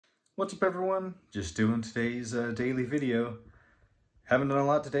What's up everyone? Just doing today's daily video. Haven't done a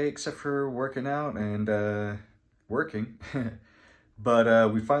lot today except for working out and working.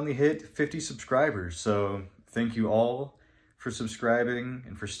 But we finally hit 50 subscribers, so thank you all for subscribing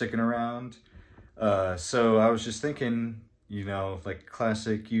and for sticking around. So I was just thinking, you know, like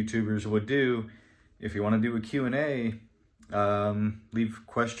classic YouTubers would do, if you want to do a Q&A, leave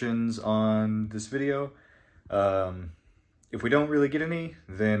questions on this video. If we don't really get any,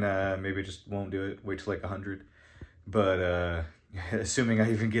 then maybe just won't do it, wait till like 100. But assuming I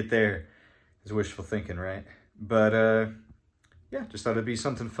even get there is wishful thinking, right? But yeah, just thought it'd be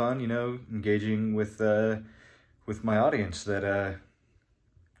something fun, you know, engaging with my audience that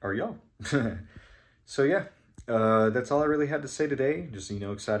are y'all. So yeah, that's all I really had to say today. Just, you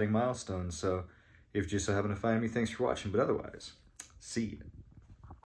know, exciting milestones. So if you just so happen to find me, thanks for watching. But otherwise, see ya.